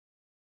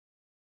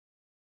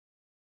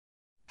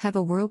Have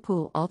a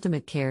Whirlpool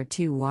Ultimate Care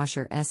 2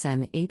 washer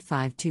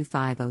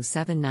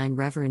sm8525079.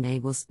 Rev A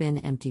will spin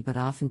empty but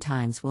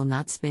oftentimes will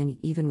not spin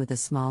even with a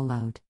small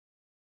load.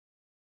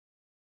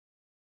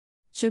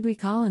 Should we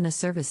call in a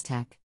service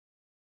tech?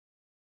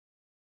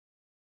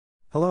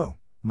 Hello,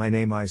 my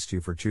name is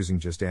Stu for choosing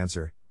Just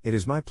Answer. It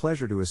is my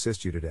pleasure to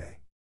assist you today.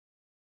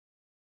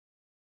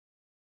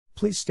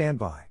 Please stand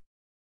by.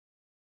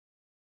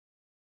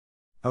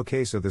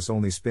 Okay, so this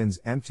only spins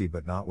empty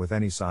but not with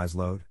any size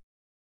load?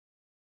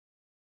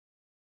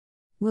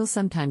 Will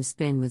sometimes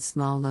spin with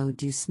small load.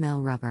 Do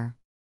smell rubber?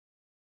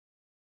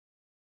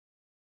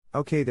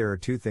 Okay, there are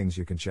two things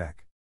you can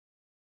check.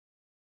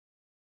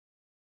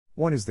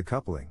 One is the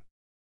coupling.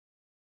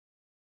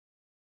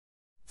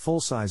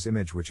 Full-size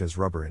image which has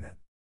rubber in it.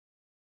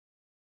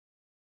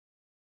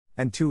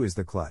 And two is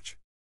the clutch.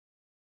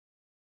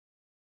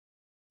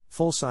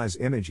 Full-size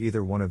image,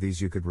 either one of these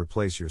you could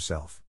replace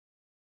yourself.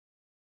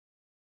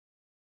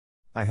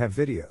 I have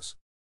videos.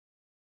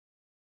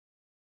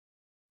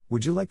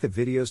 Would you like the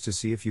videos to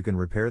see if you can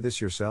repair this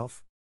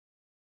yourself?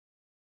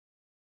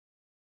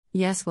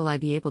 Yes. Will I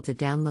be able to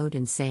download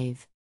and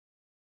save?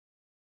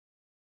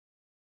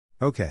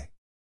 Okay.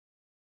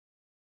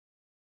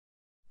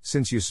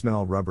 Since you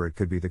smell rubber, it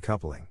could be the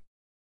coupling.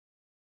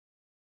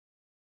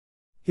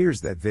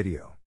 Here's that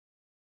video.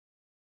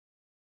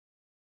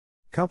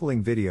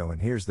 Coupling video,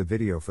 and here's the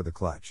video for the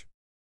clutch.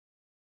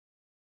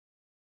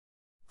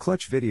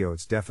 Clutch video,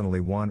 it's definitely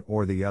one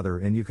or the other,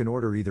 and you can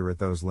order either at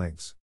those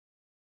links.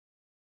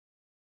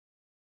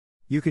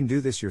 You can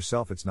do this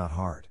yourself, it's not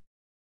hard.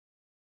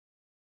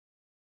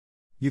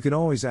 You can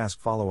always ask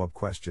follow-up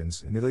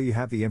questions until you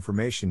have the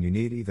information you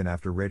need, even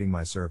after rating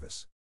my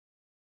service.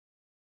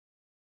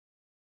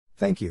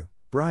 Thank you,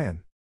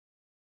 Bryan.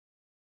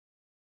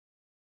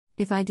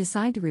 If I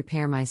decide to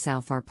repair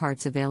myself, are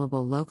parts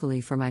available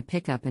locally for my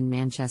pickup in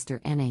Manchester,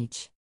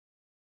 NH?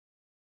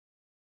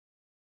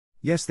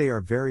 Yes, they are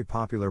very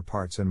popular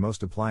parts and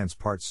most appliance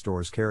parts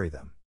stores carry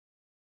them.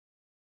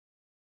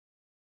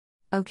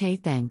 Okay,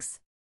 thanks.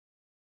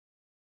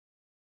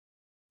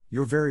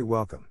 You're very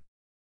welcome.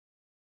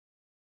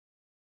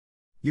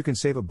 You can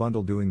save a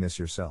bundle doing this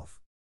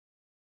yourself.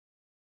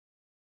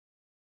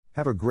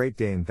 Have a great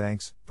day and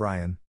thanks,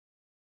 Bryan.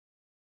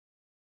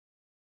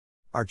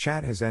 Our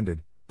chat has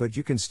ended, but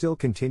you can still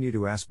continue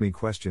to ask me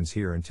questions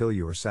here until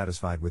you are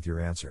satisfied with your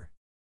answer.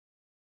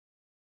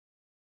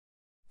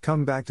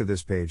 Come back to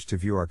this page to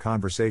view our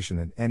conversation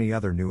and any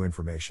other new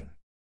information.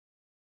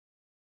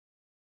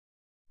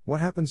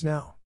 What happens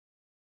now?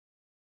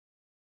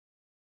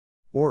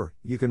 Or,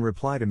 you can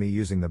reply to me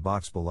using the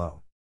box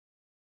below.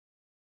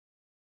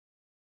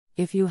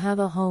 If you have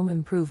a home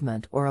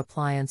improvement or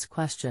appliance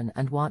question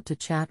and want to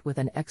chat with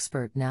an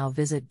expert now,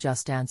 visit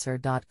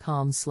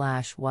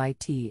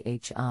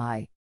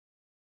justanswer.com/ythi.